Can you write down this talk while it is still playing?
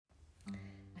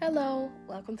Hello,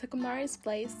 welcome to Kamari's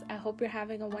Place. I hope you're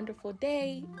having a wonderful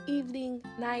day, evening,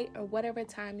 night, or whatever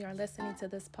time you're listening to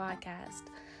this podcast.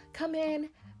 Come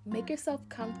in, make yourself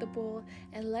comfortable,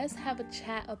 and let's have a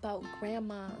chat about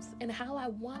grandmas and how I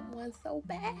want one so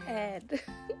bad.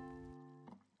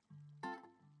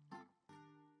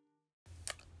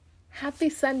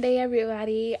 Happy Sunday,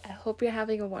 everybody. I hope you're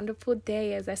having a wonderful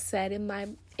day, as I said in my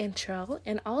intro,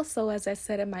 and also as I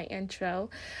said in my intro.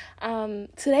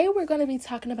 Today we're going to be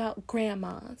talking about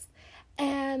grandmas,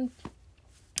 and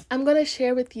I'm going to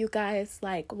share with you guys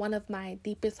like one of my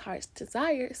deepest heart's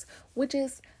desires, which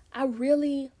is I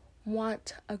really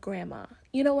want a grandma.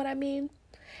 You know what I mean?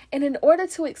 And in order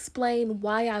to explain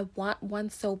why I want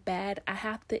one so bad, I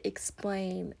have to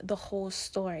explain the whole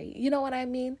story. You know what I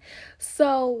mean?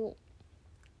 So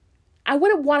I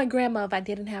wouldn't want a grandma if I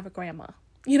didn't have a grandma.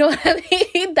 You know what I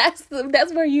mean?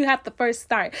 That's where you have to first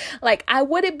start. Like, I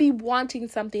wouldn't be wanting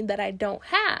something that I don't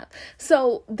have.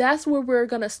 So that's where we're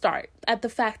going to start, at the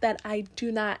fact that I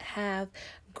do not have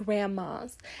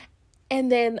grandmas.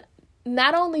 And then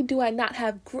not only do I not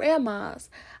have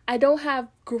grandmas, I don't have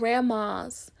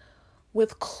grandmas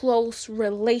with close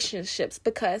relationships,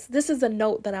 because this is a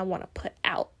note that I want to put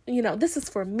out. You know, this is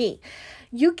for me.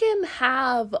 You can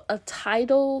have a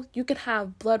title, you can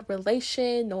have blood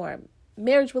relation or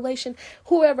marriage relation,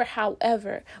 whoever,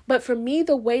 however. But for me,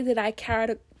 the way that I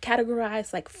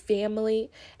categorize like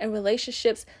family and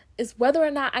relationships is whether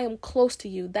or not I am close to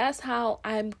you. That's how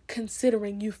I'm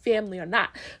considering you family or not.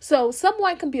 So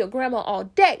someone can be a grandma all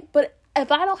day, but if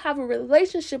I don't have a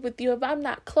relationship with you, if I'm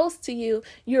not close to you,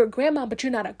 you're a grandma, but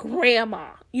you're not a grandma.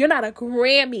 You're not a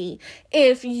Grammy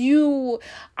if you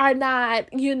are not,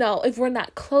 if we're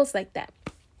not close like that.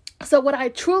 So what I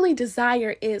truly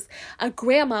desire is a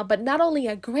grandma, but not only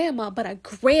a grandma, but a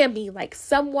Grammy, like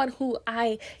someone who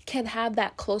I can have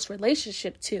that close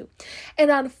relationship to.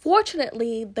 And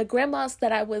unfortunately, the grandmas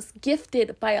that I was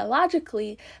gifted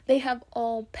biologically, they have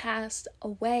all passed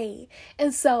away.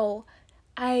 And so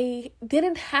I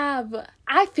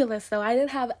feel as though I didn't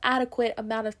have adequate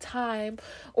amount of time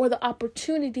or the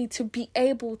opportunity to be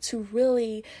able to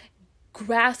really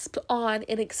grasp on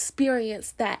and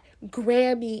experience that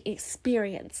Grammy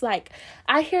experience. Like,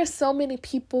 I hear so many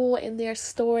people in their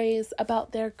stories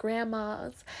about their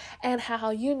grandmas and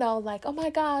how, like, oh my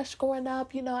gosh, growing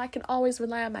up, I can always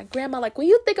rely on my grandma. Like, when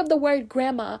you think of the word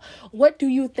grandma, what do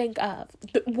you think of?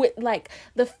 With like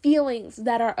the feelings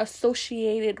that are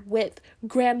associated with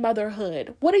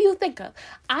grandmotherhood. What do you think of?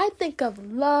 I think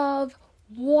of love,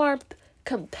 warmth,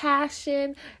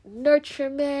 compassion,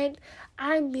 nurturement,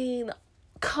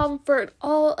 comfort,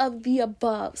 all of the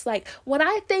above. Like, when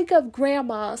I think of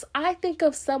grandmas, I think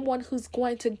of someone who's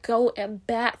going to go and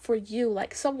bat for you,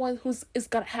 like someone is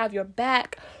going to have your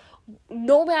back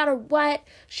no matter what.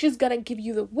 She's going to give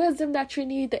you the wisdom that you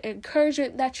need, the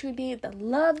encouragement that you need, the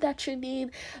love that you need,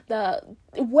 the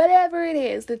whatever it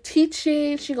is, the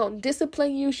teaching. She's going to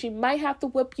discipline you. She might have to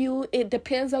whip you. It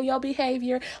depends on your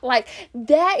behavior. Like,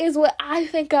 that is what I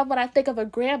think of when I think of a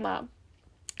grandma.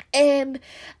 And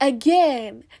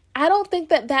again, I don't think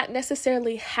that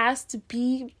necessarily has to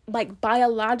be like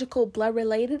biological blood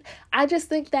related. I just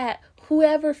think that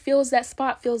whoever fills that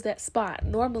spot.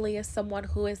 Normally is someone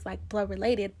who is like blood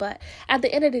related, but at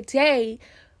the end of the day,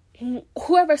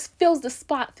 whoever fills the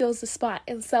spot.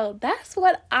 And so that's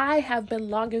what I have been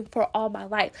longing for all my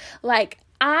life. Like,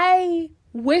 I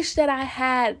wish that I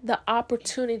had the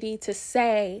opportunity to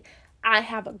say I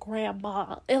have a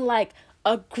grandma and like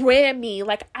a Grammy.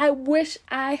 Like, I wish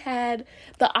I had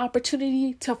the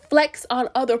opportunity to flex on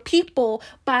other people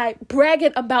by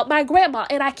bragging about my grandma,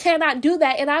 and I cannot do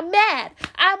that, and I'm mad.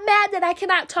 I'm mad that I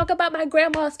cannot talk about my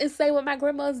grandmas and say what my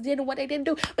grandmas did and what they didn't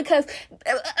do, because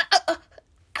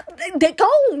they're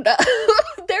gone.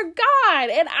 They're gone,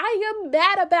 and I am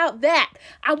mad about that.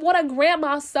 I want a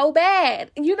grandma so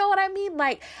bad. You know what I mean?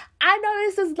 Like, I know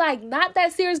this is like not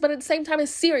that serious, but at the same time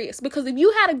it's serious, because if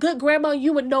you had a good grandma,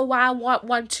 you would know why I want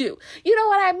one too. You know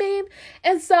what I mean?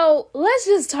 And so let's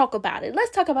just talk about it.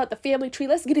 Let's talk about the family tree.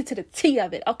 Let's get into the tea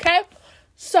of it, okay?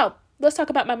 So let's talk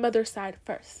about my mother's side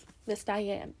first, Miss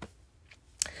Diane.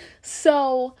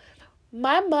 So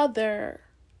my mother,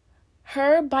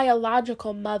 her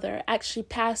biological mother, actually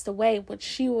passed away when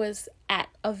she was at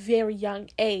a very young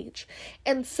age.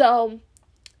 And so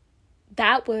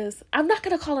I'm not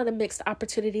going to call it a mixed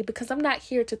opportunity, because I'm not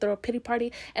here to throw a pity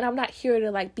party, and I'm not here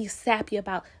to like be sappy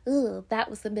about, that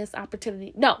was a missed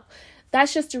opportunity. No,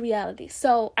 that's just the reality.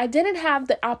 So I didn't have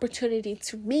the opportunity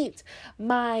to meet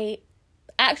my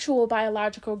actual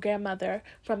biological grandmother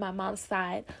from my mom's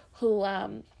side, who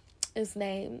is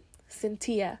named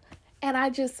Cynthia. And I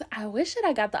wish that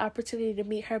I got the opportunity to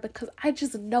meet her, because I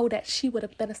just know that she would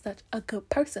have been such a good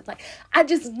person. Like, I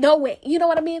just know it. You know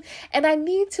what I mean? And I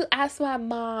need to ask my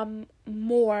mom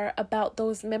more about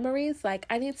those memories. Like,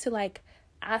 I need to, like,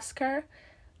 ask her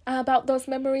about those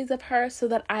memories of her so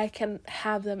that I can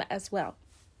have them as well.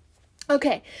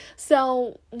 Okay,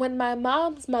 so when my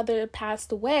mom's mother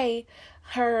passed away,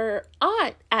 her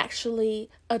aunt actually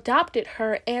adopted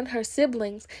her and her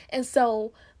siblings. And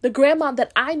so the grandma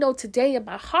that I know today in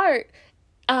my heart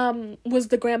was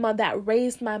the grandma that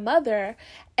raised my mother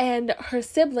and her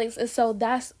siblings. And so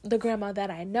that's the grandma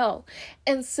that I know.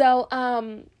 And so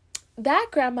that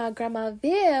Grandma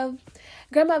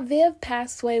Viv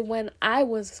passed away when I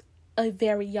was a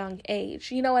very young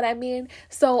age. You know what I mean?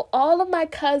 So all of my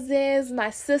cousins, my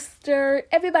sister,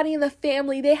 everybody in the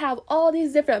family, they have all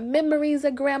these different memories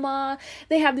of Grandma.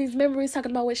 They have these memories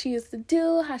talking about what she used to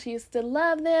do, how she used to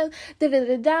love them,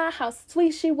 how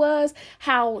sweet she was,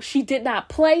 how she did not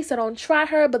play, so don't try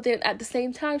her. But then at the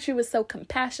same time, she was so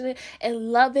compassionate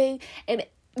and loving, and,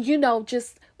 you know,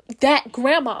 just that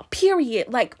grandma,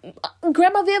 period. Like,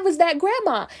 Grandma Viv was that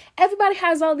grandma. Everybody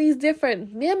has all these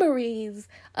different memories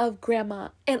of Grandma,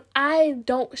 and I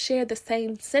don't share the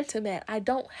same sentiment. I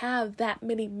don't have that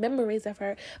many memories of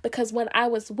her, because when I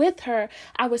was with her,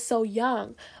 I was so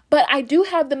young. But I do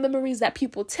have the memories that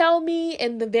people tell me,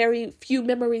 and the very few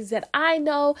memories that I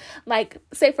know. Like,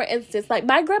 say for instance, like,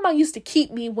 my grandma used to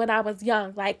keep me when I was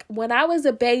young. Like, when I was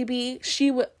a baby, she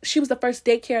was the first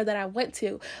daycare that I went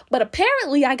to. But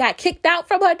apparently I got kicked out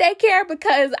from her daycare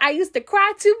because I used to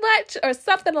cry too much or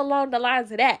something along the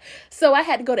lines of that. So I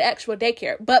had to go to actual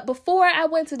daycare. But before I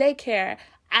went to daycare,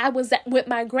 I was with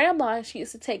my grandma, and she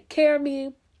used to take care of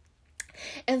me.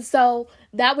 And so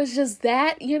that was just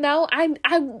that, you know.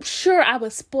 I'm sure I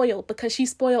was spoiled, because she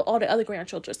spoiled all the other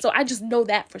grandchildren. So I just know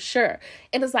that for sure.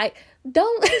 And it's like,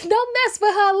 don't mess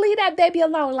with her. Leave that baby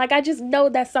alone. Like, I just know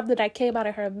that's something that came out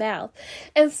of her mouth.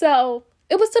 And so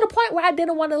it was to the point where I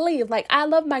didn't want to leave. Like, I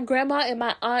love my grandma and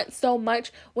my aunt so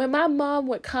much. When my mom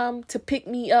would come to pick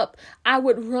me up, I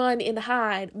would run and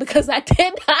hide, because I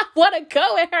did not want to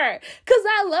go with her, because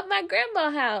I love my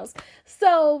grandma's house.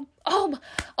 So, oh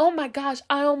my gosh,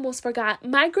 I almost forgot.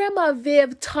 My Grandma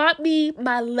Viv taught me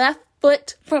my left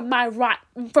foot from my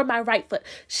right foot.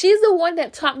 She's the one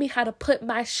that taught me how to put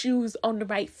my shoes on the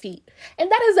right feet. And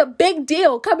that is a big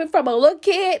deal, coming from a little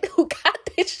kid who got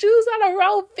the shoes on the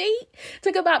wrong feet.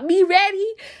 Talk about me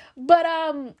ready. But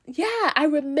yeah, I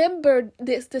remember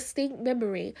this distinct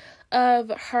memory of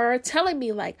her telling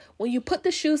me, like, when you put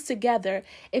the shoes together,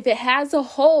 if it has a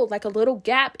hole, like a little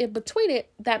gap in between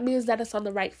it, that means that it's on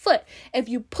the right foot. If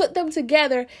you put them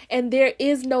together and there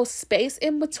is no space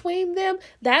in between them,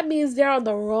 that means they're on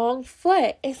the wrong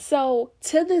foot. And so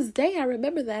to this day, I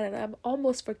remember that, and I've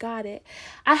almost forgot it.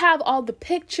 I have all the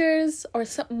pictures, or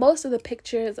most of the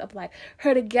pictures of, like,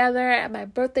 her together at my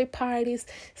birthday parties,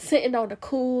 sitting on the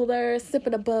cooler,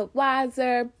 sipping a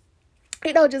Budweiser,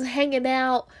 you know, just hanging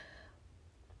out.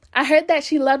 I heard that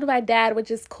she loved my dad,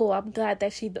 which is cool. I'm glad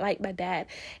that she liked my dad.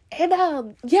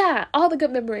 And yeah, all the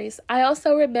good memories. I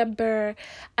also remember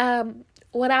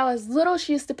when I was little,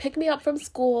 she used to pick me up from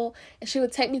school, and she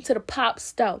would take me to the Pop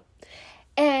Stove.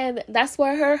 And that's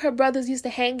where her brothers used to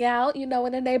hang out, you know,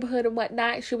 in the neighborhood and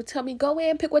whatnot. She would tell me, go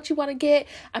in, pick what you want to get.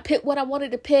 I picked what I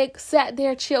wanted to pick, sat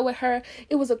there, chill with her.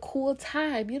 It was a cool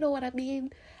time. You know what I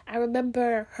mean? I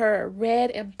remember her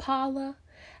red Impala.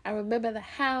 I remember the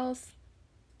house.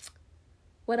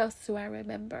 What else do I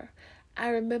remember? I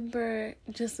remember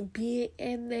just being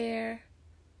in there.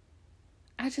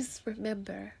 I just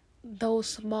remember those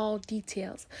small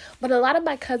details. But a lot of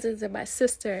my cousins and my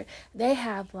sister, they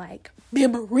have, like,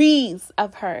 memories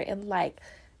of her, and, like,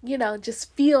 you know,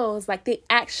 just feels like they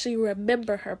actually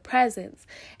remember her presence.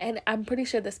 And I'm pretty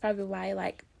sure that's probably why,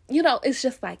 like, you know, it's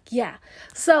just like, yeah.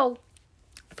 So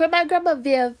for my Grandma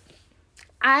Viv,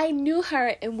 I knew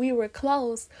her and we were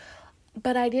close,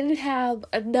 but I didn't have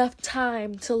enough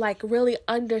time to, like, really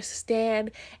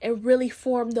understand and really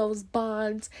form those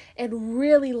bonds and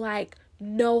really, like,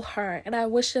 know her. And I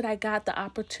wish that I got the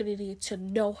opportunity to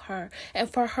know her and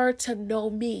for her to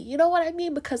know me. You know what I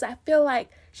mean? Because I feel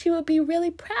like she would be really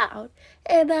proud.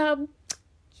 And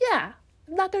yeah,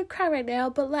 I'm not gonna cry right now,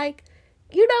 but, like,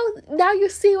 you know, now you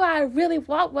see why I really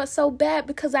want one so bad,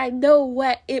 because I know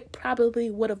what it probably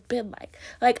would have been like.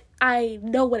 Like, I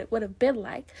know what it would have been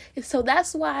like. And so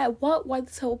that's why I want one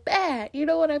so bad. You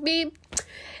know what I mean?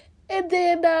 And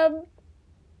then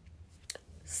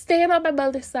staying on my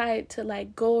mother's side, to,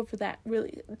 like, go over that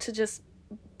really, to just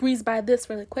breeze by this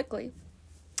really quickly.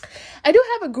 I do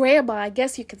have a grandma, I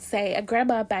guess you could say, a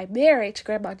grandma by marriage,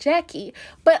 Grandma Jackie,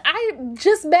 but I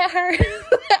just met her.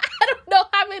 I don't know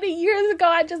how many years ago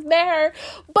I just met her,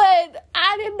 but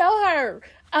I didn't know her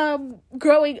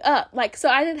growing up. Like, so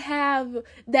I didn't have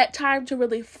that time to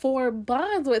really form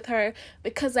bonds with her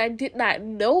because I did not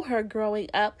know her growing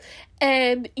up.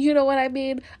 And you know what I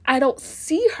mean? I don't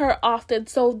see her often,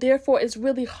 so therefore it's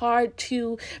really hard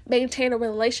to maintain a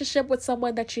relationship with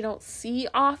someone that you don't see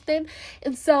often.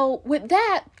 And so with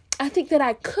that, I think that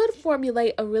I could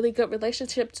formulate a really good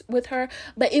relationship with her,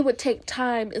 but it would take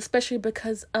time, especially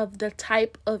because of the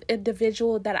type of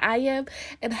individual that I am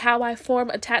and how I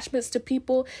form attachments to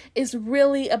people is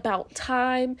really about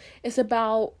time. It's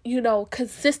about,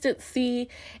 consistency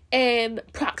and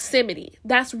proximity.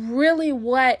 That's really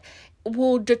what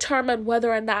will determine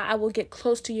whether or not I will get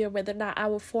close to you, and whether or not I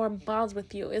will form bonds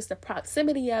with you. Is the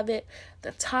proximity of it,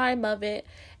 the time of it,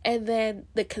 and then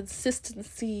the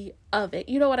consistency of it.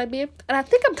 You know what I mean? And I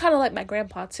think I'm kind of like my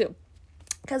grandpa too,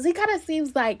 because he kind of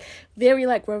seems like very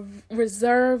like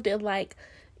reserved, and like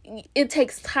it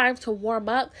takes time to warm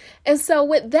up. And so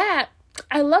with that,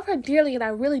 I love her dearly, and I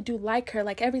really do like her.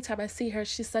 Like, every time I see her,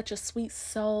 she's such a sweet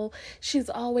soul. She's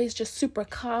always just super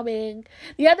calming.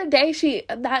 The other day,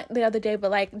 not the other day,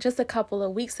 but like just a couple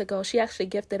of weeks ago, she actually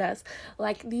gifted us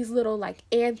like these little like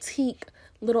antique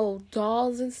little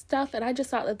dolls and stuff. And I just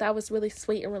thought that was really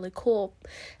sweet and really cool.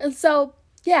 And so,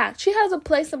 yeah, she has a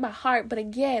place in my heart. But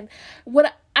again,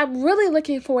 what I'm really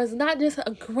looking for is not just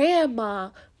a grandma,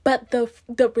 but the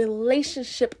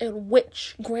relationship in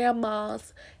which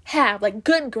grandmas have, like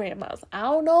good grandmas. I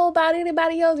don't know about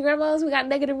anybody else. Grandmas, we got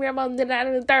negative grandmas and that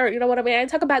and the third. You know what I mean? I ain't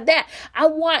talking about that. I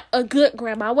want a good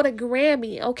grandma. I want a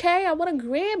Grammy, okay? I want a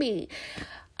Grammy.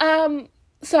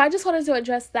 So I just wanted to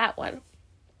address that one.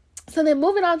 So then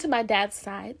moving on to my dad's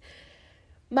side.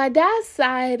 My dad's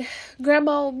side,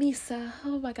 Grandma Misa,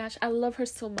 oh my gosh, I love her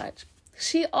so much.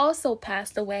 She also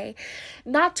passed away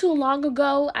not too long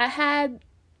ago. I had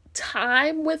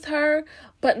time with her,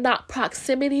 but not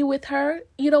proximity with her.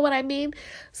 You know what I mean?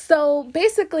 So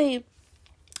basically,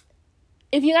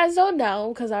 if you guys don't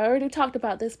know, because I already talked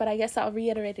about this, but I guess I'll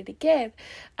reiterate it again.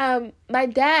 My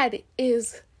dad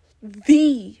is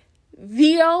the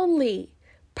only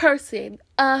person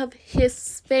of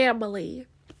his family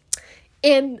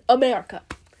in America.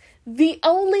 The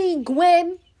only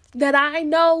Gwen that I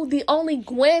know, the only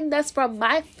Gwen that's from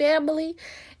my family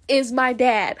is my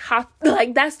dad.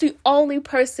 Like, that's the only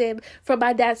person from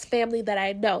my dad's family that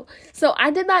I know. So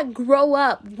I did not grow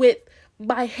up with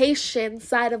my Haitian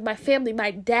side of my family,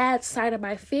 my dad's side of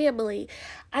my family.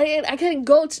 I couldn't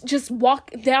go to just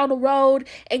walk down the road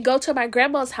and go to my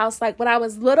grandma's house. Like, when I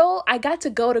was little, I got to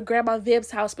go to Grandma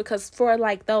Viv's house because for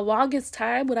like the longest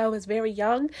time when I was very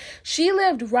young, she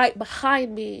lived right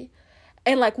behind me.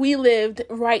 And like, we lived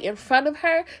right in front of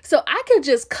her. So I could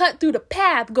just cut through the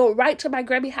path, go right to my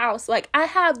Grammy house. Like, I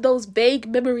have those vague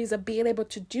memories of being able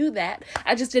to do that.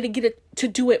 I just didn't get to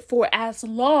do it for as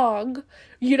long.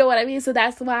 You know what I mean? So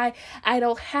that's why I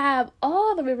don't have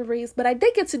all the memories. But I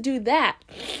did get to do that.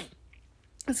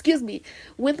 Excuse me.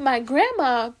 With my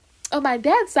grandma on my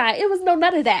dad's side, it was none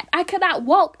of that. I could not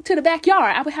walk to the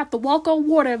backyard. I would have to walk on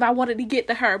water if I wanted to get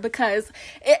to her because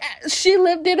she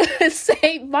lived in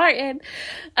St. Martin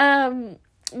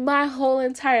my whole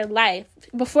entire life.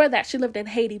 Before that, she lived in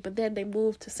Haiti, but then they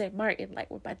moved to St. Martin, like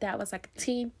when my dad was like a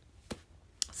teen.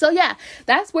 So yeah,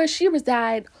 that's where she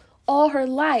resided all her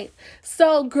life.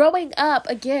 So growing up,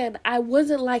 again, I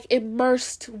wasn't like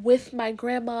immersed with my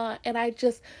grandma, and I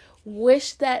just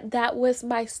wish that was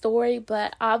my story.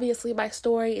 But obviously my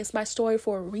story is my story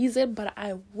for a reason. But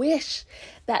I wish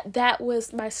that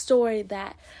was my story,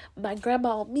 that my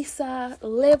grandma Misa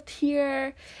lived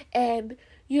here, and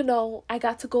I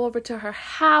got to go over to her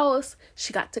house.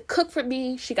 She got to cook for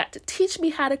me. She got to teach me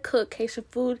how to cook Haitian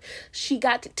food. She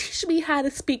got to teach me how to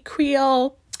speak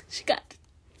Creole. She got to,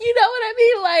 you know what I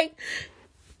mean? Like,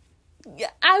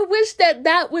 I wish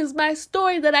that was my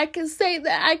story, that I can say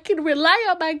that I can rely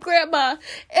on my grandma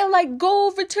and like go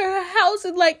over to her house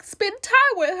and like spend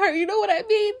time with her. You know what I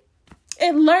mean?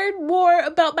 And learn more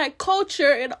about my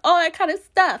culture and all that kind of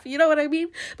stuff. You know what I mean?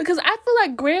 Because I feel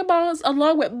like grandmas,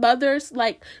 along with mothers,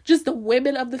 like just the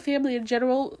women of the family in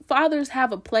general, fathers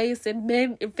have a place and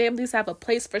men and families have a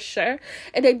place for sure.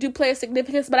 And they do play a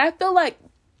significance. But I feel like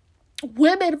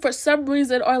women, for some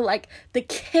reason, are like the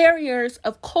carriers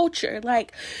of culture.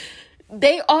 Like,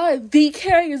 they are the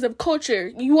carriers of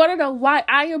culture. You want to know why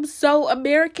I am so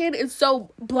American and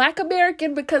so Black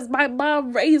American? Because my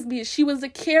mom raised me. She was a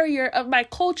carrier of my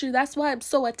culture. That's why I'm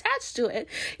so attached to it.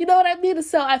 You know what I mean?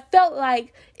 So I felt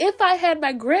like if I had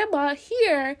my grandma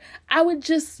here, I would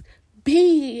just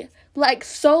be like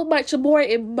so much more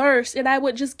immersed, and I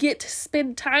would just get to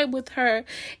spend time with her,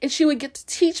 and she would get to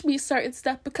teach me certain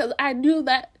stuff because I knew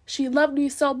that she loved me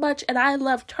so much and I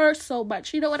loved her so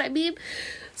much. You know what I mean?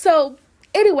 So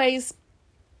anyways,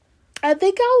 I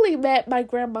think I only met my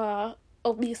grandma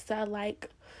Omisa like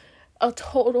a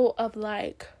total of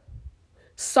like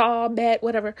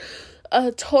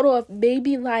a total of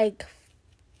maybe like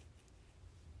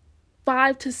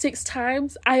 5 to 6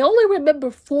 times. I only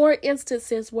remember 4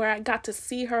 instances where I got to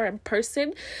see her in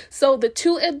person. So the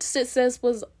 2 instances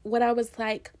was when I was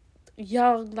like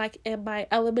young, like in my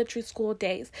elementary school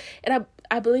days, and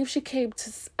I believe she came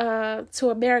to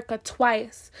America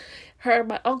twice. Her and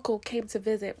my uncle came to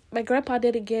visit. My grandpa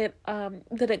didn't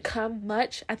come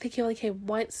much. I think he only came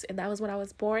once, and that was when I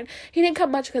was born. He didn't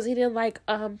come much because he didn't like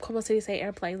Como se dice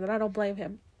airplanes, and I don't blame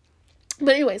him.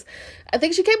 But anyways, I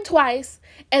think she came twice,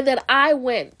 and then I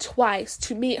went twice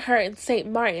to meet her in St.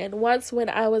 Martin. Once when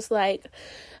I was like,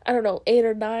 I don't know, 8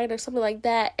 or 9 or something like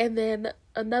that, and then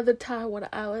another time when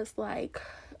I was like,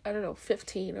 I don't know,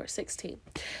 15 or 16.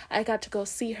 I got to go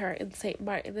see her in St.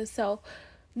 Martin. And so,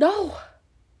 no,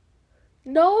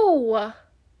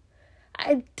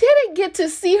 I didn't get to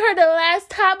see her the last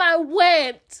time I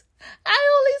went. I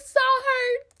only saw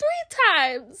her 3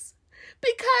 times.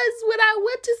 Because when I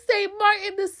went to St.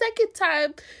 Martin the second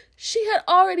time, she had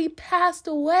already passed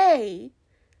away.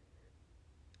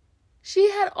 She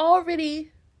had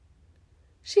already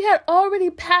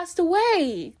passed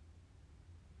away.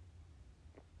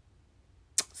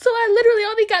 So I literally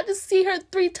only got to see her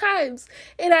 3 times.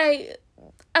 And I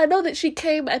know that she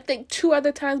came, I think, 2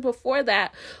 other times before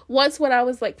that. Once when I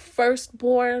was like first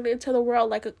born into the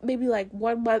world, like maybe like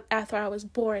 1 month after I was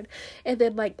born. And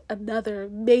then like another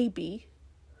maybe.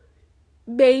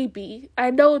 I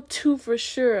know 2 for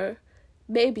sure.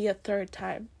 Maybe a 3rd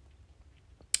time.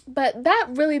 But that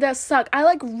really does suck. I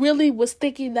like really was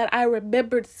thinking that I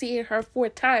remembered seeing her 4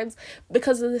 times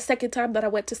because of the second time that I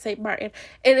went to St. Martin.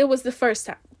 And it was the first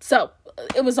time. So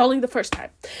it was only the first time.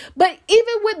 But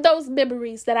even with those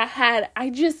memories that I had,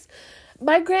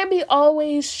 my Grammy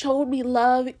always showed me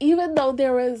love, even though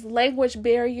there was language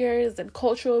barriers and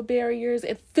cultural barriers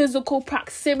and physical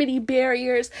proximity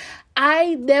barriers.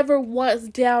 I never once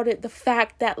doubted the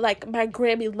fact that like my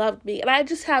Grammy loved me. And I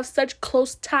just have such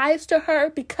close ties to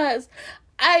her because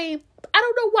I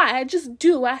don't know why. I just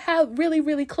do. I have really,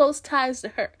 really close ties to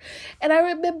her. And I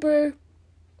remember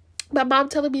my mom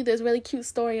telling me this really cute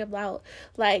story about,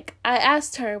 like, I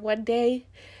asked her one day,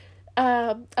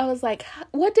 I was like,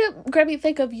 what did Grammy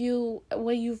think of you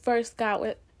when you first got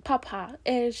with Papa?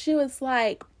 And she was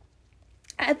like,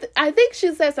 I think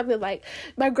she said something like,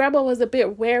 my grandma was a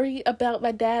bit wary about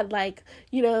my dad, like,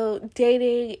 you know,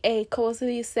 dating a, como se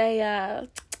dice,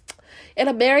 an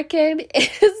American. And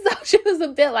so she was a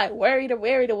bit like worried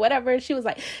or whatever. And she was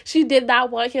like, she did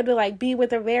not want him to like be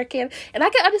with an American. And I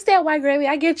can understand why, Grammy.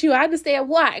 I get you. I understand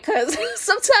why. Because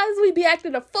sometimes we be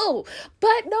acting a fool.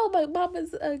 But no, my mom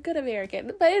is a good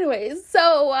American. But anyways,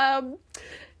 so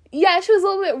yeah, she was a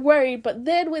little bit worried. But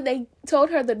then when they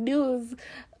told her the news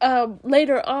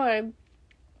later on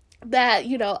that,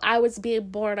 you know, I was being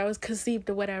born, I was conceived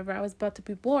or whatever, I was about to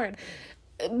be born,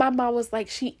 my mom was like,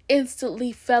 she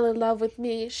instantly fell in love with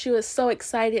me. She was so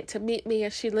excited to meet me,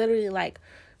 and she literally like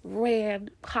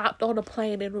hopped on a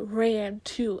plane and ran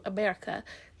to America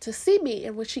to see me.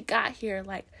 And when she got here,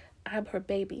 like, I'm her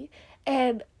baby.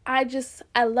 And I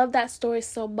love that story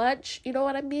so much. You know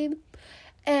what I mean?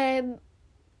 And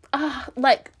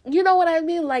like, you know what I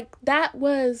mean? Like, that's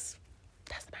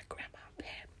my grandma,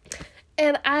 man.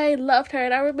 And I loved her.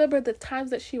 And I remember the times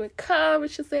that she would come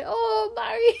and she'd say, oh,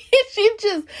 Mari. She'd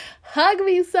just hug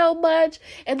me so much.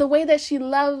 And the way that she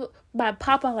loved my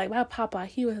papa, like my papa,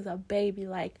 he was a baby.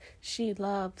 Like, she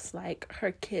loves like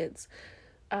her kids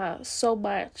so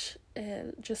much,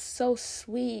 and just so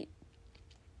sweet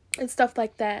and stuff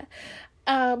like that.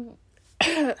 I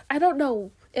don't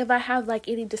know if I have like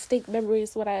any distinct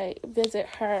memories when I visit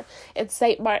her in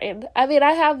St. Martin. I mean,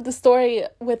 I have the story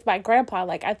with my grandpa.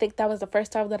 Like, I think that was the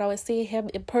first time that I was seeing him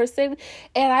in person.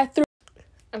 And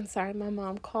I'm sorry, my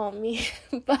mom called me.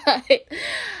 But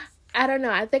I don't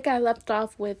know. I think I left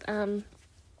off with,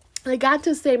 I got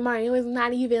to St. Martin. It was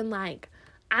not even like,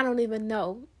 I don't even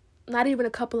know, not even a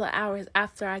couple of hours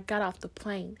after I got off the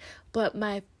plane. but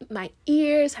my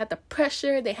ears had the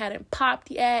pressure. They hadn't popped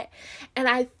yet. And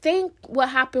I think what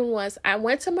happened was I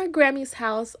went to my Grammy's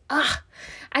house. I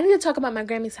need to talk about my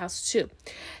Grammy's house too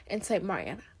in St.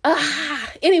 Marian.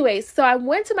 Anyways, so I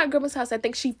went to my grandma's house. I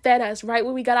think she fed us right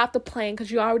when we got off the plane,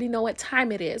 because you already know what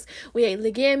time it is. We ate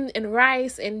legume and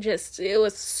rice, and it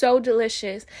was so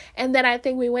delicious. And then I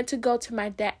think we went to go to my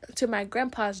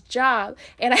grandpa's job,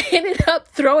 and I ended up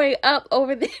throwing up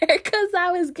over there because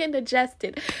I was getting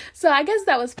adjusted. So I guess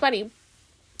that was funny.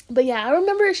 But yeah, I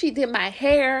remember she did my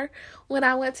hair when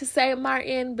I went to St.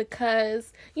 Martin,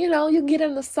 because, you get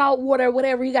in the salt water,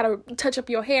 whatever, you got to touch up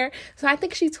your hair. So I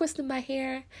think she twisted my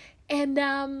hair. And,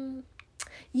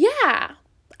 yeah, I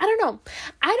don't know.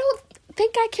 I don't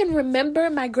think I can remember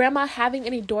my grandma having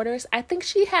any daughters. I think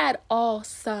she had all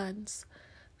sons.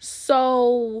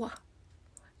 So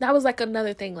that was like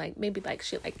another thing, like maybe like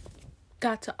she like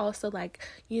got to also like,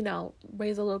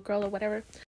 raise a little girl or whatever.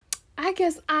 I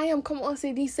guess I am,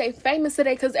 say famous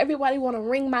today because everybody want to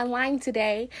ring my line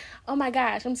today. Oh my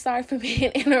gosh, I'm sorry for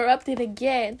being interrupted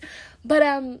again. But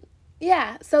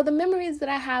yeah, so the memories that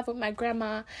I have with my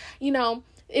grandma,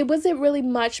 it wasn't really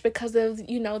much because of,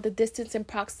 the distance and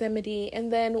proximity.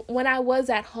 And then when I was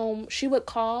at home, she would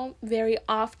call very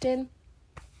often.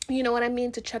 You know what I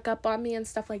mean? To check up on me and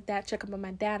stuff like that. Check up on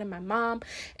my dad and my mom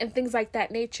and things like that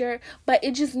nature. But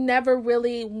it just never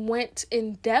really went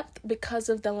in depth because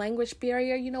of the language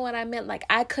barrier. You know what I meant? Like,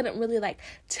 I couldn't really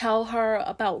tell her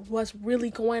about what's really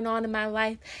going on in my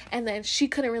life. And then she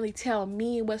couldn't really tell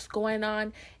me what's going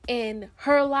on in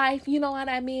her life. You know what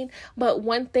I mean? But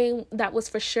one thing that was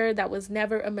for sure, that was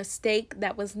never a mistake,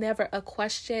 that was never a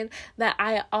question, that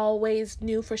I always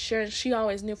knew for sure, and she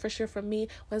always knew for sure for me,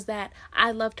 was that I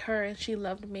loved her and she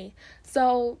loved me.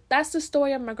 So that's the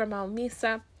story of my grandma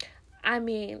Misa. I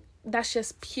mean, that's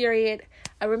just period.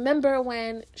 I remember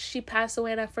when she passed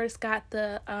away and I first got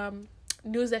the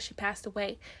news that she passed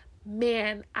away.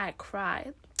 Man, I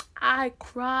cried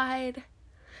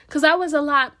because I was a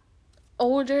lot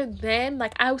older then.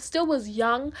 Like, I still was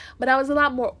young, but I was a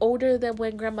lot more older than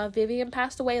when Grandma Vivian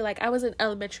passed away. Like, I was in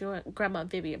elementary when Grandma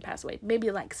Vivian passed away, maybe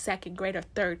like second grade or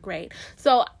third grade.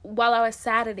 So while I was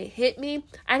sad and it hit me,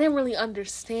 I didn't really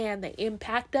understand the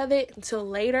impact of it until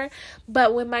later.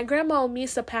 But when my grandma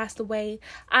Misa passed away,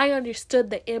 I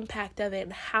understood the impact of it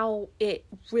and how it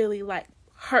really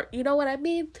hurt, you know what I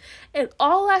mean? And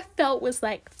all I felt was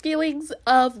feelings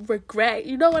of regret,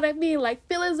 you know what I mean?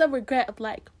 Feelings of regret of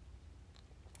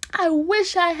I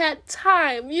wish I had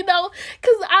time,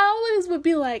 because I always would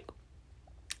be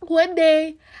one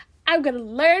day I'm going to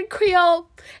learn Creole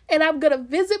and I'm going to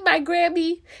visit my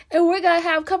Grammy and we're going to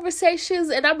have conversations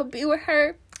and I'm going to be with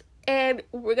her and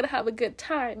we're going to have a good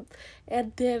time.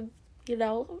 And then,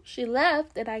 she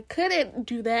left and I couldn't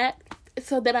do that.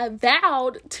 So then I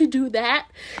vowed to do that.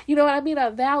 You know what I mean? I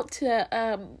vowed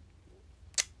to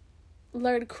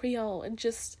learn Creole and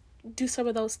just do some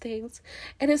of those things.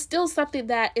 And it's still something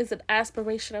that is an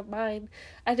aspiration of mine.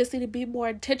 I just need to be more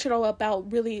intentional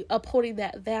about really upholding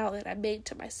that vow that I made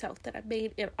to myself, that I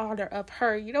made in honor of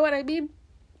her. You know what I mean?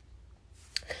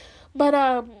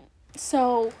 But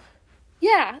so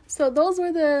yeah, so those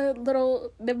were the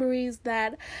little memories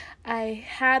that I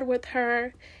had with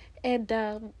her.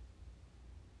 And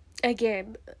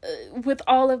again, with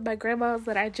all of my grandmas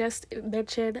that I just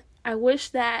mentioned, I wish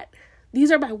that these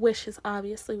are my wishes,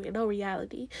 obviously, we know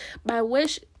reality. My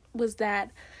wish was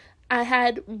that I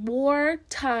had more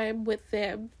time with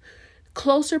them,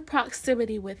 closer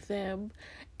proximity with them,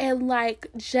 and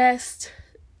just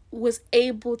was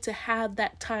able to have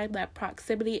that time, that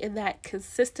proximity, and that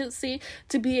consistency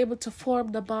to be able to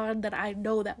form the bond that I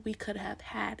know that we could have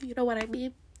had. You know what I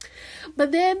mean?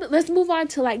 But then let's move on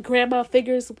to grandma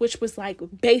figures, which was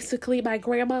basically my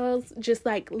grandma's, just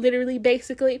literally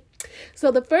basically. So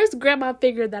the first grandma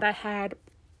figure that I had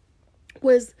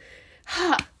was,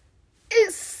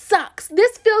 it sucks.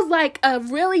 This feels like a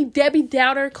really Debbie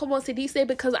Downer, como se dice,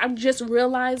 because I'm just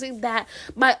realizing that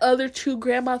my other two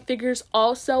grandma figures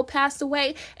also passed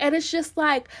away. And it's just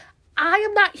I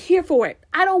am not here for it.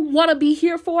 I don't want to be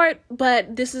here for it,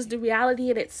 but this is the reality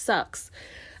and it sucks.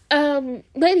 But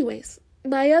anyways,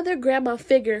 my other grandma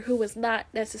figure, who was not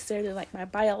necessarily my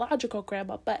biological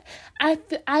grandma, but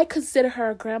I consider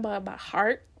her a grandma in my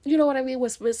heart. You know what I mean?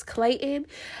 Was Miss Clayton.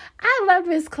 I love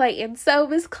Miss Clayton. So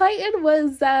Miss Clayton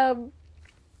was an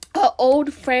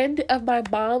old friend of my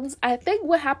mom's. I think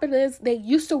what happened is they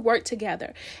used to work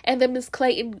together, and then Miss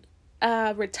Clayton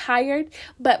retired,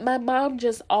 but my mom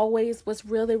just always was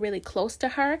really, really close to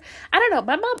her. I don't know,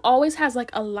 my mom always has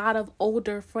a lot of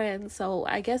older friends, so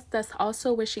I guess that's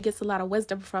also where she gets a lot of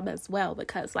wisdom from as well,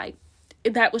 because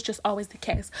that was just always the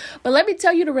case. But let me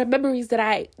tell you the memories that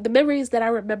I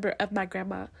remember of my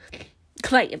grandma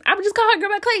Clayton. I'm just calling her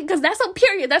Grandma Clayton because that's a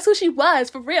period. That's who she was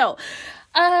for real.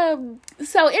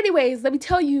 So anyways, let me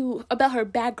tell you about her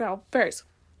background first.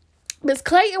 Miss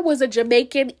Clayton was a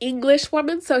Jamaican English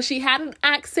woman, so she had an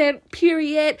accent,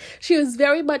 period. She was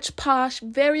very much posh,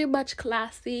 very much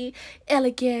classy,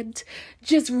 elegant,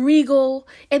 just regal.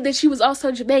 And then she was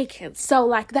also Jamaican. So,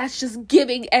 like, that's just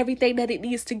giving everything that it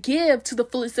needs to give to the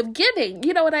fullest of giving.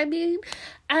 You know what I mean?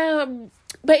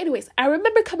 But anyways, I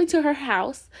remember coming to her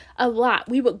house a lot.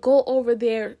 We would go over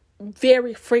there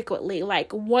very frequently,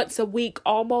 like once a week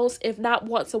almost, if not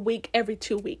once a week, every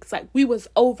 2 weeks. Like, we was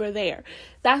over there.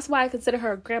 That's why I consider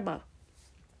her a grandma.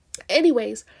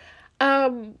 Anyways,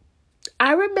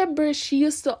 I remember she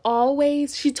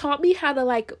taught me how to,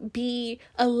 like, be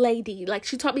a lady. Like,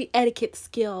 she taught me etiquette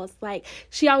skills. Like,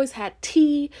 she always had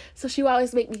tea, so she would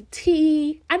always make me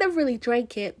tea. I never really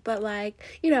drank it, but, like,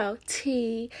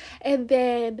 tea. And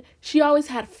then she always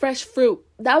had fresh fruit.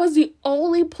 That was the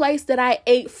only place that I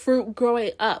ate fruit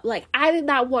growing up. Like, I did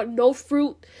not want no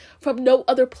fruit from no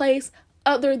other place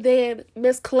other than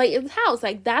Miss Clayton's house.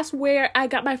 Like, that's where I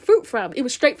got my fruit from. It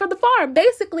was straight from the farm.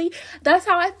 Basically, that's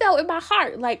how I felt in my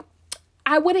heart. Like,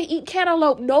 I wouldn't eat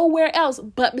cantaloupe nowhere else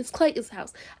but Miss Clayton's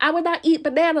house. I would not eat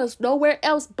bananas nowhere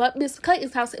else but Miss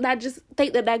Clayton's house. And I just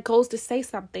think that goes to say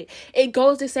something. It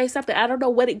goes to say something. I don't know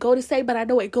what it go to say, but I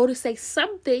know it go to say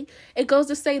something. It goes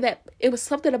to say that it was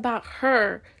something about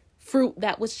her fruit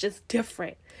that was just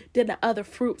different than the other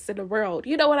fruits in the world.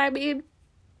 You know what I mean?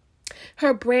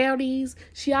 Her brownies,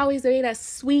 she always made us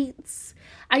sweets.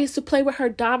 I used to play with her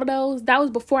dominoes. That was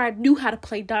before I knew how to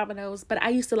play dominoes, but I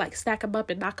used to, like, stack them up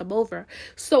and knock them over.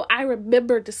 So I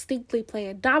remember distinctly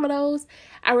playing dominoes.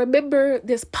 I remember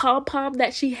this pom-pom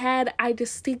that she had. I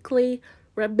distinctly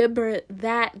remember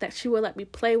that she would let me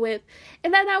play with.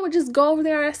 And then I would just go over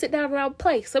there and sit down and I would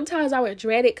play. Sometimes I would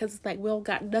dread it because it's like, we don't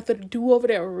got nothing to do over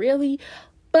there, really.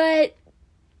 But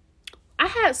I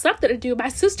had something to do. My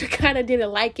sister kind of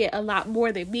didn't like it a lot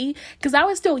more than me because I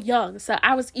was still young. So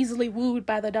I was easily wooed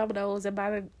by the dominoes and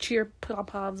by the cheer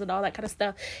pom-poms and all that kind of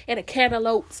stuff and the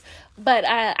cantaloupes. But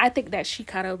I think that she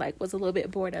kind of, like, was a little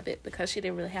bit bored of it because she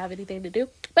didn't really have anything to do.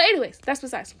 But anyways, that's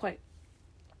besides the point.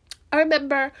 I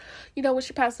remember, when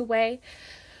she passed away,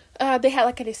 they had,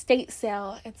 like, an estate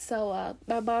sale. And so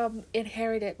my mom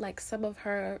inherited, like, some of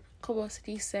her, como se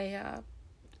dice,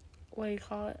 what do you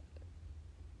call it?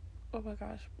 Oh my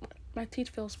gosh, my teeth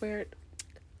feels weird.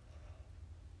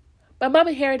 My mom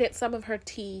inherited some of her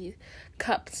tea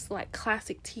cups, like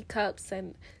classic tea cups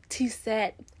and tea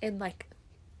set and, like,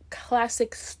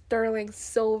 classic sterling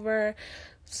silver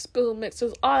spoon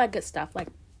mixers, all that good stuff. Like,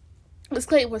 Miss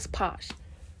Clayton was posh.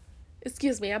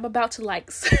 Excuse me, I'm about to, like,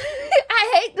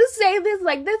 I hate to say this,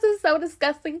 like, this is so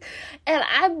disgusting, and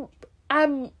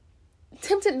I'm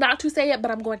tempted not to say it,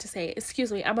 but I'm going to say it. Excuse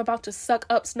me, I'm about to suck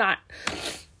up snot.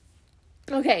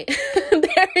 Okay,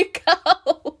 there we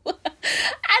go.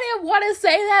 I didn't want to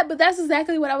say that, but that's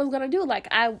exactly what I was going to do. Like,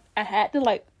 I had to,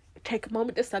 like, take a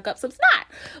moment to suck up some snot.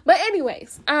 But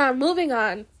anyways, moving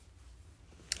on.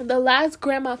 The last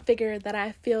grandma figure that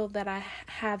I feel that I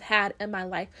have had in my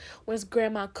life was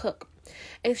Grandma Cook.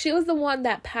 And she was the one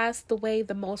that passed away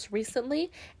the most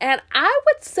recently. And I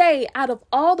would say out of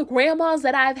all the grandmas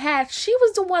that I've had, she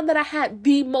was the one that I had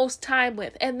the most time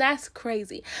with. And that's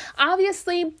crazy.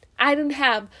 Obviously, I didn't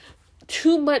have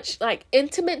too much, like,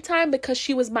 intimate time because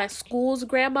she was my school's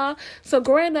grandma. So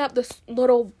growing up, this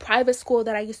little private school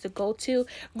that I used to go to,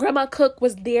 Grandma Cook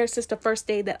was there since the first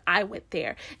day that I went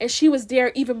there. And she was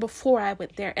there even before I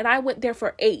went there. And I went there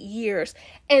for 8 years.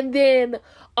 And then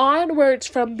onwards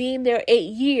from being there 8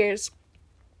 years,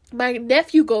 my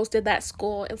nephew goes to that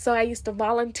school, and so I used to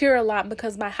volunteer a lot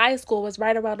because my high school was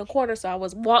right around the corner, so I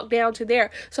was walk down to there,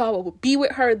 so I would be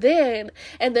with her then,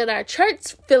 and then our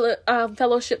church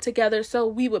fellowship together,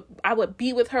 so I would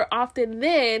be with her often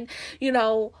then,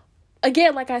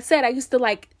 again, like I said, I used to,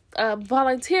 like,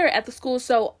 volunteer at the school,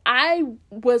 so I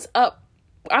was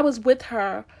with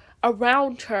her,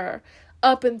 around her,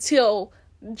 up until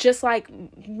just, like,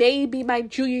 maybe my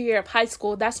junior year of high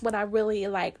school. That's when I really,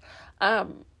 like,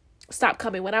 stopped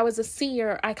coming. When I was a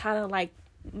senior, I kind of, like,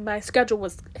 my schedule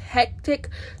was hectic,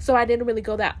 so I didn't really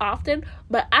go that often,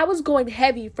 but I was going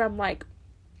heavy from, like,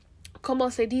 como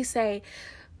se dice,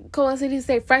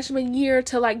 say freshman year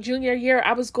to like junior year,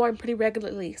 I was going pretty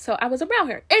regularly. So I was around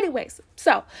her. Anyways,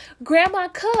 so Grandma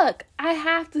Cook, I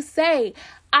have to say,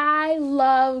 I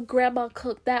love Grandma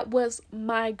Cook. That was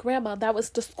my grandma. That was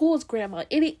the school's grandma.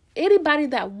 Anybody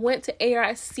that went to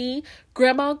ARC,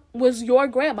 grandma was your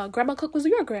grandma. Grandma Cook was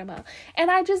your grandma.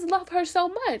 And I just love her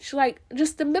so much. Like,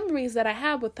 just the memories that I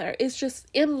have with her. It's just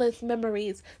endless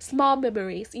memories, small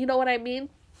memories. You know what I mean?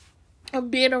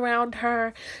 Of being around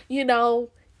her, you know,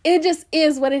 it just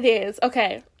is what it is.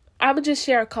 Okay, I'm gonna just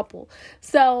share a couple.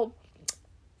 So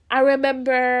I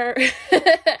remember,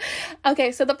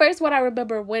 okay, so the first one I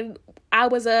remember, when I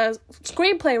was a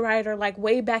screenplay writer, like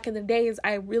way back in the days,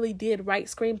 I really did write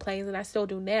screenplays, and I still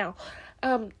do now.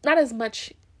 Not as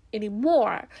much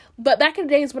anymore, but back in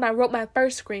the days when I wrote my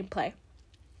first screenplay,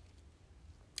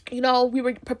 you know, we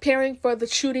were preparing for the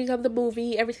shooting of the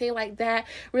movie, everything like that.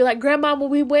 We were like, Grandma, when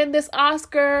we win this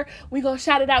Oscar, we gonna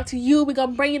shout it out to you. We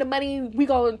gonna bring you the money. We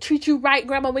gonna treat you right,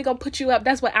 Grandma. We gonna put you up.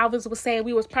 That's what Alvis was saying.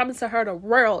 We was promising her the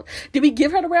world. Did we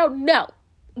give her the world? No.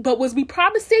 But was we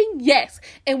promising? Yes.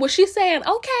 And was she saying,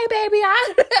 okay, baby,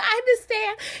 I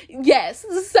understand? Yes.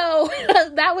 So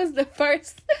that was the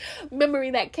first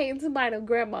memory that came to mind of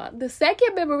Grandma. The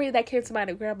second memory that came to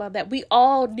mind of Grandma that we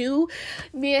all knew,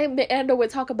 me and Ando would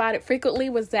talk about it frequently,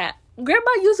 was that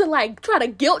Grandma used to like try to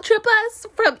guilt trip us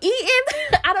from eating.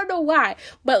 I don't know why,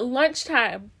 but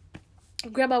lunchtime,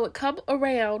 Grandma would come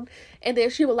around and then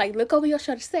she would like look over your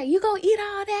shoulder and say, you gonna eat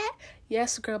all that?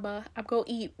 Yes, Grandma, I'm gonna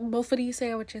eat both of these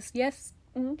sandwiches. Yes.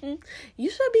 You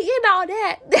should be eating all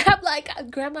that. I'm like,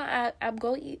 Grandma, I'm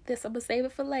gonna eat this. I'm gonna save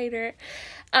it for later.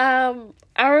 I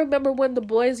remember when the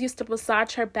boys used to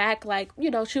massage her back, like, you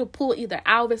know, she would pull either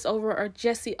Alvis over or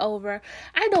Jesse over.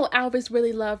 I know Alvis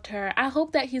really loved her. I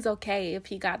hope that he's okay if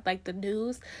he got like the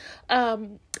news.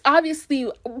 Obviously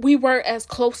we weren't as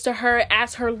close to her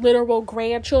as her literal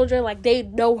grandchildren. Like, they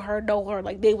know her,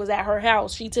 like they was at her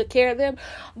house. She took care of them,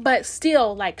 but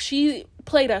still, like, she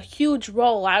played a huge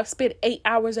role. I've spent 8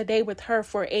 hours a day with her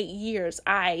for 8 years.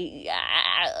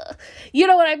 You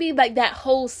know what I mean? Like, that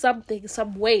holds something,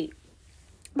 some weight.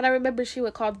 But I remember she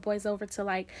would call the boys over to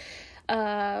like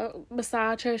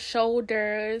massage her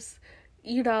shoulders.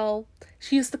 You know,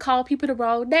 she used to call people the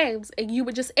wrong names, and you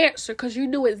would just answer because you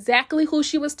knew exactly who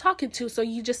she was talking to. So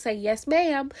you just say, yes,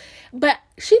 ma'am. But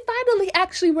she finally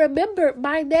actually remembered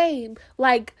my name,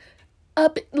 like,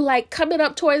 up, like, coming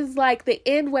up towards like the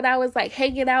end, when I was like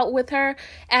hanging out with her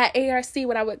at ARC,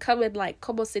 when I would come in, like,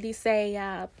 como se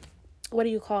dice, what do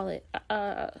you call it?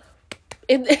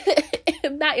 In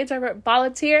not introvert,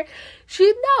 volunteer.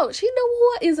 She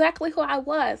knew exactly who I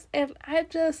was. And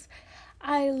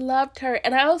I loved her.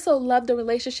 And I also loved the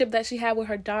relationship that she had with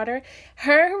her daughter.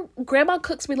 Her Grandma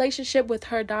Cook's relationship with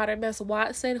her daughter, Miss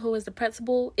Watson, who is the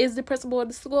principal in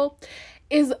the school,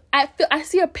 I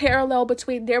see a parallel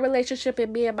between their relationship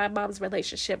and me and my mom's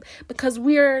relationship, because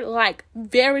we're like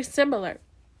very similar.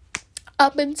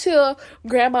 Up until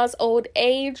Grandma's old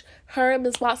age, her and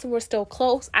Miss Watson were still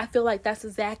close. I feel like that's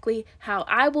exactly how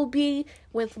I will be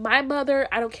with my mother.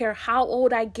 I don't care how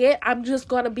old I get. I'm just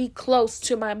going to be close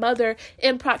to my mother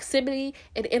in proximity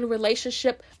and in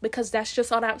relationship, because that's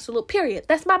just on absolute period.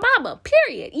 That's my mama,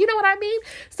 period. You know what I mean?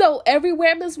 So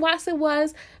everywhere Miss Watson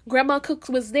was, Grandma Cook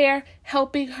was there,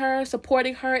 helping her,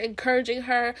 supporting her, encouraging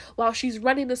her while she's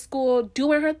running the school,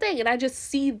 doing her thing. And I just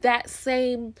see that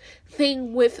same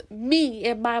thing with me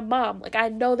and my mom. Like, I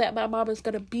know that my mom is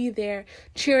going to be there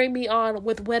cheering me on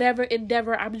with whatever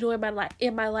endeavor I'm doing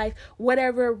in my life,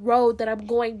 whatever road that I'm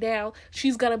going down.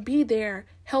 She's going to be there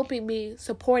helping me,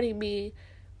 supporting me,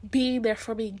 being there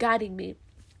for me, guiding me.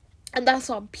 And that's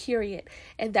on period.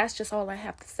 And that's just all I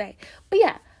have to say. But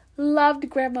yeah, loved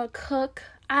Grandma Cook.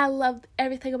 I loved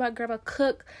everything about Grandma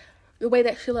Cook. The way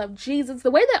that she loved Jesus.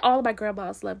 The way that all of my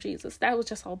grandmas loved Jesus. That was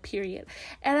just on period.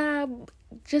 And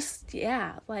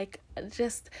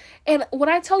and when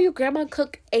I tell you Grandma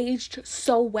Cook aged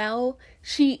so well,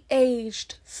 she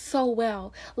aged so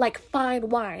well. Like fine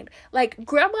wine. Like,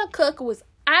 Grandma Cook was,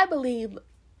 I believe,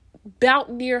 about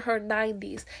near her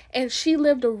 90s. And she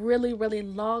lived a really, really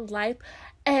long life.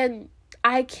 And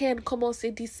I can, como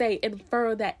se dice,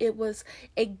 infer that it was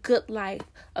a good life,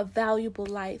 a valuable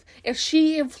life. And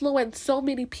she influenced so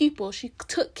many people. She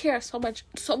took care of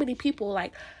so many people.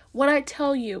 Like, when I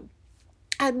tell you,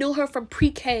 I knew her from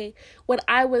pre-K when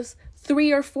I was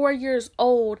 3 or 4 years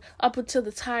old up until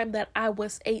the time that I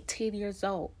was 18 years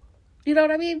old. You know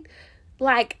what I mean?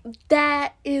 Like,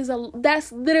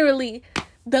 that's literally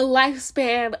the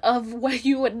lifespan of what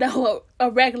you would know a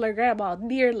regular grandma,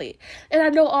 nearly. And I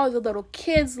know all the little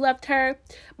kids left her.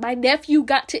 My nephew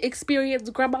got to experience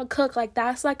Grandma Cook. Like,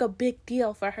 that's like a big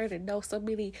deal for her to know so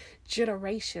many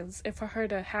generations and for her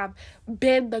to have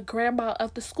been the grandma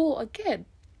of the school again.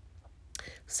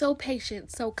 So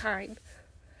patient, so kind.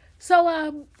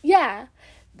 So, yeah.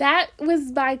 That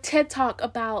was my TED Talk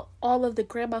about all of the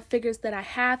grandma figures that I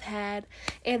have had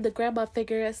and the grandma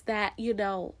figures that, they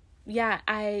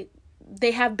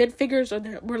have been figures or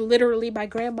were literally my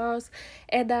grandmas.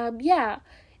 And,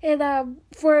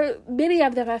 for many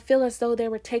of them, I feel as though they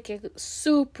were taken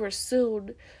super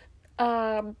soon.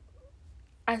 I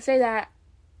say that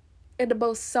in the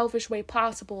most selfish way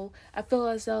possible. I feel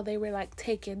as though they were like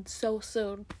taken so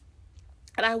soon.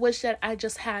 And I wish that I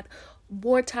just had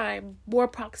more time, more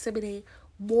proximity,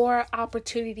 more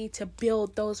opportunity to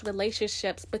build those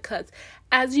relationships, because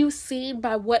as you've seen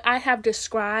by what I have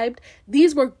described,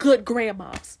 these were good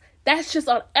grandmas. That's just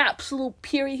an absolute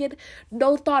period.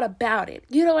 No thought about it.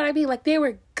 You know what I mean? Like, they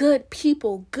were good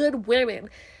people, good women,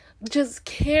 just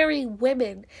caring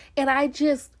women. And I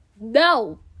just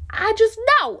know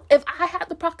if I had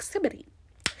the proximity,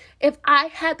 if I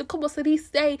had the, como se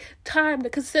dice, time, the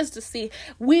consistency,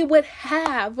 we would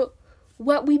have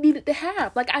what we needed to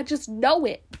have. Like, I just know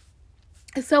it.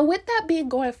 And so with that being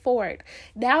going forward,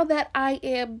 now that I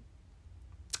am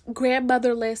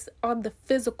grandmotherless on the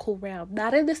physical realm,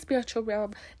 not in the spiritual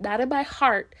realm, not in my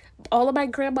heart, all of my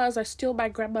grandmas are still my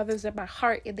grandmothers in my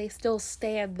heart, and they still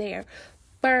stand there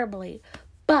firmly.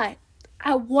 But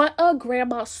I want a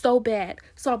grandma so bad.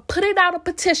 So I'm putting out a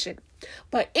petition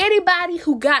for anybody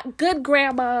who got good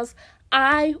grandmas.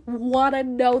 I want to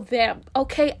know them,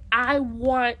 okay? I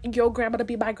want your grandma to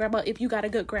be my grandma if you got a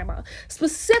good grandma.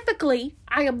 Specifically,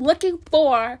 I am looking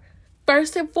for,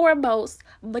 first and foremost,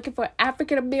 I'm looking for an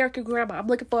African-American grandma. I'm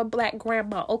looking for a Black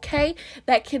grandma, okay?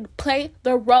 That can play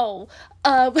the role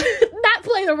of, not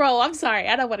play the role, I'm sorry,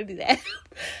 I don't want to do that.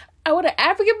 I want an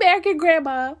African-American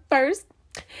grandma first,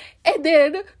 and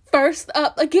then first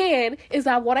up again is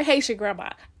I want a Haitian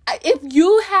grandma. If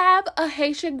you have a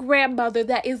Haitian grandmother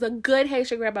that is a good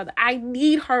Haitian grandmother, I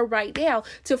need her right now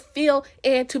to feel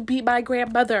and to be my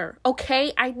grandmother,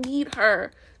 okay? I need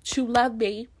her to love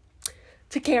me,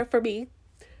 to care for me,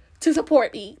 to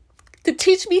support me, to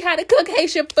teach me how to cook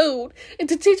Haitian food, and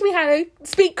to teach me how to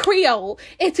speak Creole,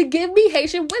 and to give me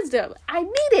Haitian wisdom. I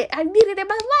need it. I need it in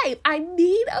my life. I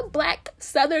need a Black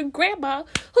Southern grandma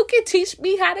who can teach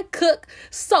me how to cook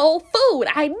soul food.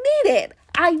 I need it.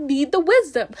 I need the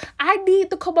wisdom. I need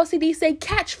the como se dice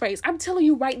catchphrase. I'm telling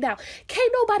you right now,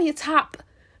 can't nobody top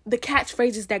the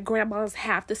catchphrases that grandmas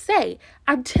have to say.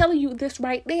 I'm telling you this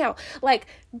right now. Like,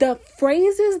 the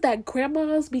phrases that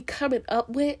grandmas be coming up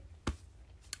with,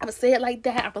 I'm going to say it like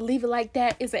that. I'm going to leave it like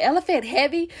that. Is the elephant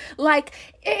heavy? Like,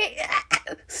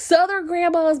 Southern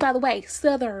grandmas, by the way,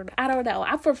 Southern. I don't know.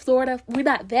 I'm from Florida. We're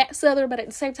not that Southern, but at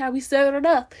the same time, we Southern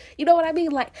enough. You know what I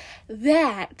mean? Like,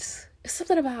 that. It's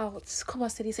something about, como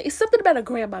se dice? It's something about a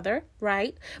grandmother,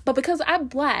 right? But because I'm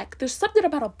Black, there's something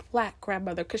about a Black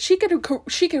grandmother, because she can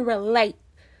relate.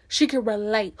 She can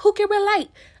relate. Who can relate?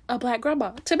 A Black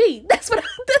grandma. To me. This is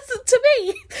to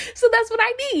me. So that's what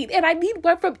I need. And I need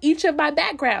one from each of my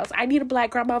backgrounds. I need a Black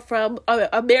grandma from an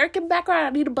American background. I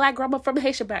need a Black grandma from a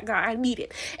Haitian background. I need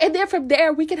it. And then from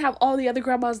there, we can have all the other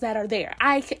grandmas that are there.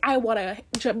 I want a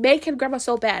Jamaican grandma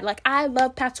so bad. Like, I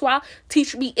love patois.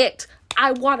 Teach me it.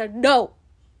 I want to know.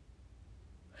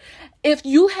 If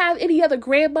you have any other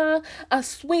grandma, a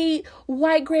sweet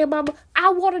white grandmama,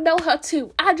 I want to know her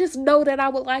too. I just know that I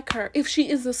would like her if she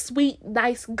is a sweet,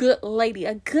 nice, good lady.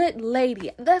 A good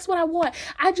lady. That's what I want.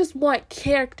 I just want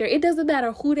character. It doesn't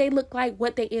matter who they look like,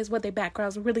 what they is, what their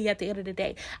backgrounds. Really, at the end of the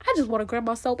day, I just want a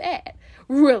grandma so bad.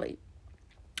 Really.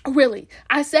 Really,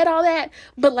 I said all that,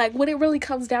 but like, when it really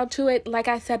comes down to it, like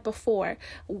I said before,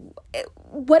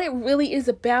 what it really is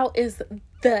about is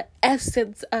the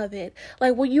essence of it.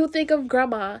 Like, when you think of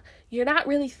grandma, you're not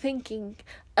really thinking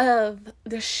of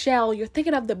the shell. You're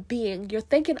thinking of the being. You're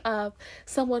thinking of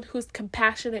someone who's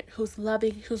compassionate, who's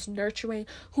loving, who's nurturing,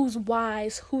 who's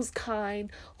wise, who's kind,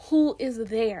 who is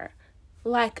there.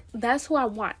 Like, that's who I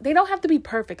want. They don't have to be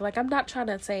perfect. Like, I'm not trying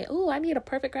to say, oh, I need a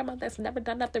perfect grandma that's never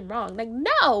done nothing wrong. Like,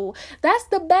 no, that's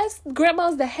the best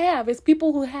grandmas to have, is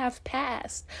people who have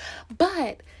passed.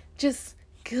 But just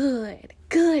good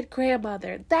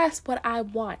grandmother. That's what I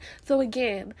want. So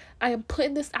again, I am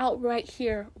putting this out right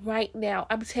here, right now.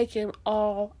 I'm taking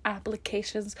all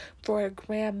applications for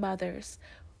grandmothers.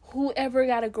 Whoever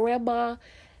got a grandma,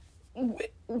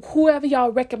 whoever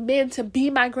y'all recommend to be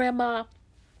my grandma,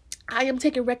 I am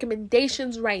taking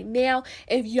recommendations right now.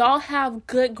 If y'all have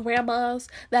good grandmas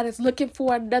that is looking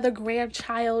for another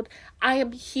grandchild, I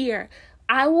am here.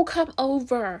 I will come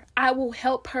over. I will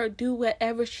help her do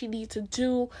whatever she needs to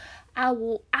do. I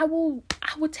will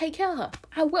take care of her.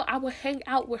 I will hang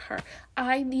out with her.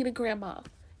 I need a grandma.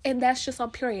 And that's just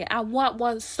on period. I want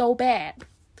one so bad.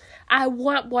 I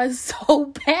want one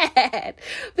so bad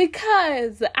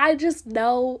because I just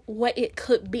know what it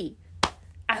could be.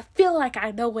 I feel like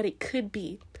I know what it could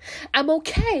be. I'm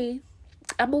okay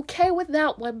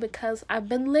without one because I've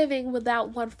been living without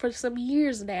one for some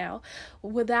years now,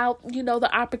 without, the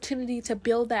opportunity to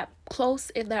build that close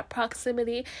in that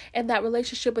proximity and that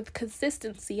relationship with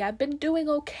consistency. I've been doing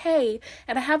okay,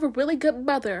 and I have a really good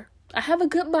mother. I have a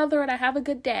good mother and I have a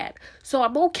good dad. So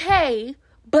I'm okay,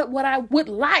 but what I would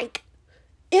like,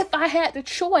 if I had the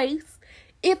choice,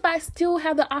 if I still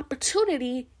have the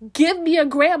opportunity, give me a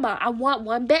grandma. I want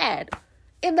one bad.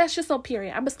 And that's just on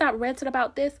period. I'm going to stop ranting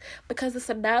about this because it's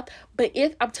enough. But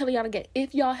I'm telling y'all again,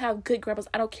 if y'all have good grandmas,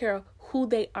 I don't care who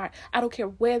they are. I don't care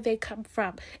where they come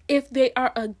from. If they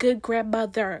are a good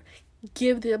grandmother,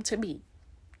 give them to me.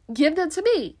 Give them to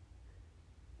me.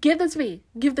 Give them to me.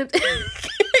 Give them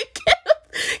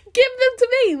give them to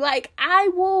me. Like, I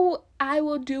will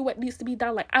do what needs to be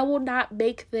done. Like, I will not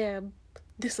make them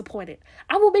disappointed.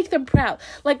 I will make them proud.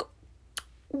 Like,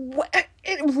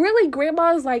 really,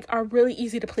 grandmas are really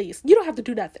easy to please. You don't have to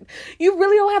do nothing. You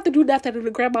really don't have to do nothing, and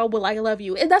the grandma will love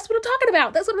you. And that's what I'm talking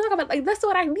about. That's what I'm talking about. Like, that's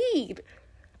what I need.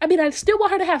 I mean, I still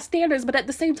want her to have standards, but at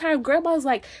the same time, grandmas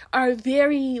are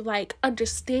very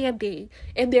understanding,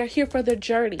 and they're here for the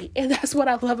journey. And that's what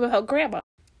I love about grandma.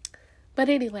 But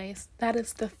anyways, that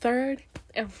is the third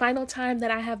and final time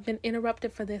that I have been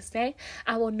interrupted for this day.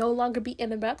 I will no longer be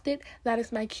interrupted. That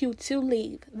is my cue to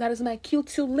leave. That is my cue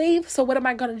to leave. So what am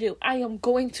I going to do? I am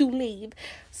going to leave.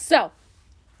 So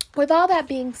with all that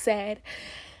being said,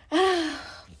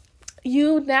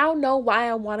 you now know why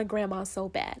I want a grandma so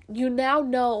bad. You now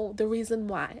know the reason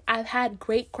why. I've had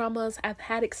great grandmas. I've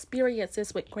had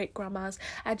experiences with great grandmas.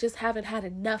 I just haven't had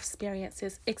enough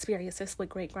experiences with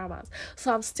great grandmas.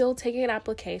 So I'm still taking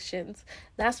applications.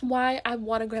 That's why I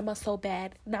want a grandma so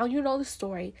bad. Now you know the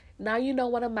story. Now you know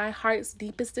one of my heart's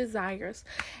deepest desires.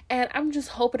 And I'm just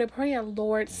hoping and praying,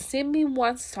 Lord, send me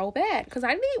one so bad. Because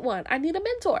I need one. I need a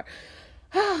mentor.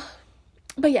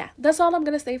 But yeah, that's all I'm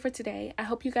going to say for today. I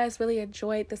hope you guys really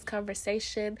enjoyed this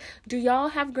conversation. Do y'all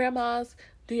have grandmas?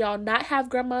 Do y'all not have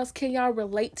grandmas? Can y'all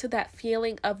relate to that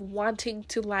feeling of wanting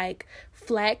to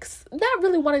flex? Not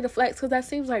really wanting to flex because that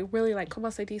seems really como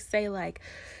se dice,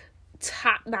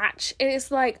 top notch. And it's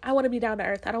I want to be down to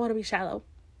earth. I don't want to be shallow.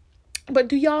 But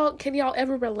can y'all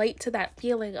ever relate to that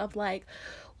feeling of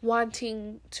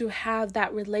wanting to have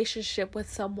that relationship with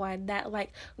someone, that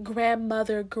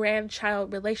grandmother,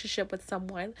 grandchild relationship with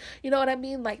someone? You know what I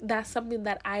mean? That's something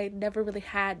that I never really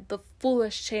had the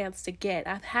fullest chance to get.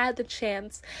 I've had the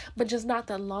chance, but just not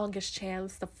the longest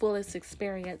chance, the fullest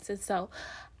experience. And so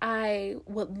I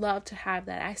would love to have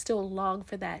that. I still long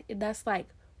for that. And that's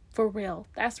for real.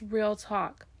 That's real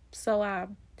talk. So,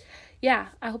 yeah,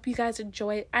 I hope you guys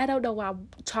enjoy it. I don't know why I'm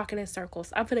talking in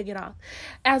circles. I'm gonna get off.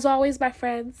 As always, my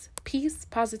friends, peace,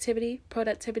 positivity,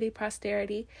 productivity,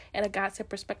 prosperity, and a God-sent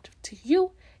perspective to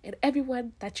you and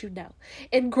everyone that you know.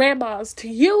 And grandmas to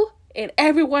you and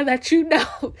everyone that you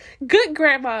know. Good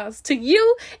grandmas to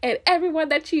you and everyone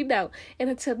that you know. And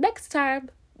until next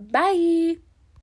time, bye.